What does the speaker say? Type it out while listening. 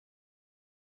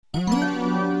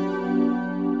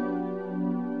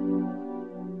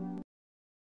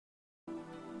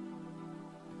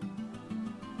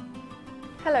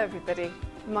Hello everybody,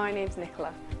 my name's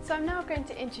Nicola. So I'm now going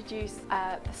to introduce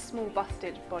the small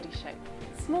busted body shape.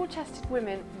 Small chested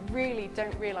women really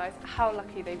don't realise how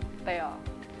lucky they are.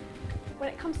 When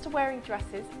it comes to wearing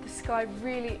dresses, the sky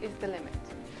really is the limit.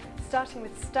 Starting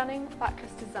with stunning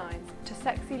backless designs to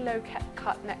sexy low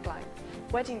cut necklines,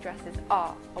 wedding dresses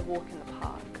are a walk in the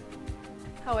park.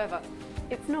 However,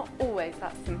 it's not always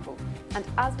that simple, and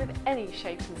as with any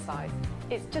shape and size,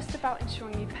 it's just about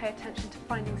ensuring you pay attention to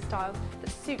finding styles that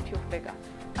suit your figure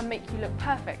and make you look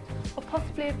perfect, or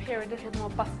possibly appear a little more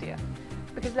bustier.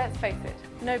 Because let's face it,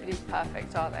 nobody's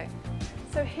perfect, are they?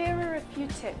 So here are a few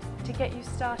tips to get you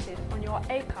started on your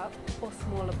A-cup or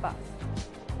smaller bust.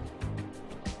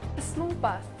 A small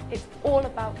bust is all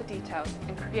about the details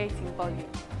and creating volume.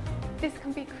 This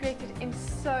can be created in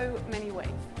so many ways.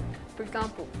 For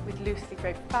example, with loosely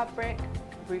draped fabric,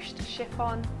 ruched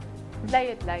chiffon,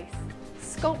 layered lace,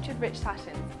 sculptured rich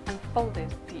satins and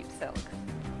folded deep silks.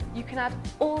 You can add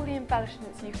all the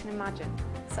embellishments you can imagine,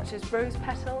 such as rose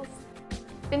petals,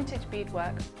 vintage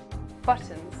beadwork,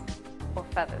 buttons or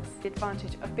feathers. The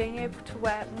advantage of being able to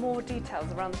wear more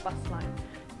details around the bust line.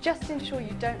 Just ensure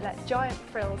you don't let giant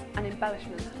frills and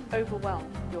embellishments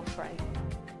overwhelm your frame.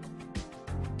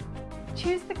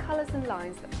 Choose the colours and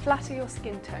lines that flatter your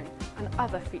skin tone and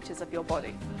other features of your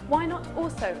body. Why not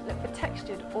also look for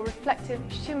textured or reflective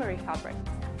shimmery fabrics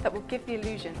that will give the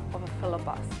illusion of a fuller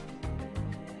bust?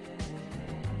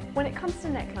 When it comes to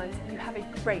necklines, you have a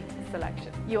great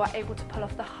selection. You are able to pull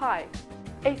off the high,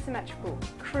 asymmetrical,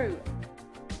 crew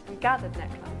and gathered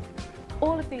necklines.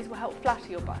 All of these will help flatter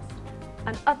your bust,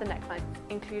 and other necklines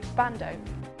include bandeau,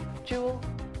 jewel,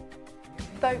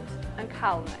 boat and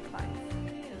cowl necklines.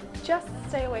 Just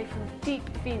stay away from deep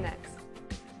V-necks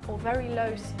or very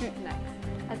low scoop necks,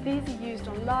 as these are used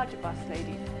on larger bust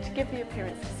ladies to give the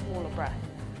appearance of smaller breasts.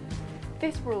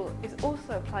 This rule is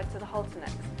also applied to the halter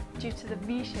necks. Due to the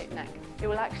V-shaped neck, it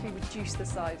will actually reduce the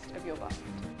size of your bust.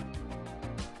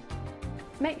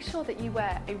 Make sure that you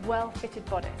wear a well-fitted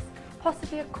bodice,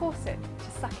 possibly a corset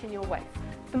to suck in your waist.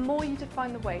 The more you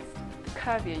define the waist, the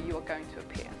curvier you are going to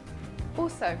appear.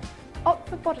 Also, opt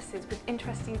for bodices with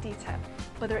interesting detail,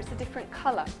 whether it's a different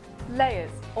colour,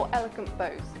 layers or elegant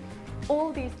bows.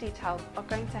 All these details are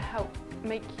going to help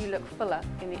make you look fuller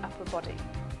in the upper body.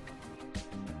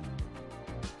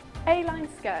 A-line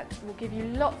skirts will give you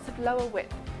lots of lower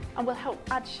width and will help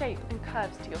add shape and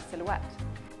curves to your silhouette.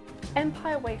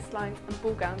 Empire waistlines and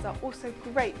ball gowns are also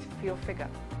great for your figure.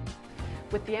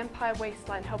 With the empire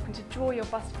waistline helping to draw your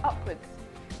bust upwards,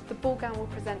 the ball gown will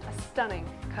present a stunning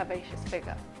curvaceous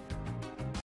figure.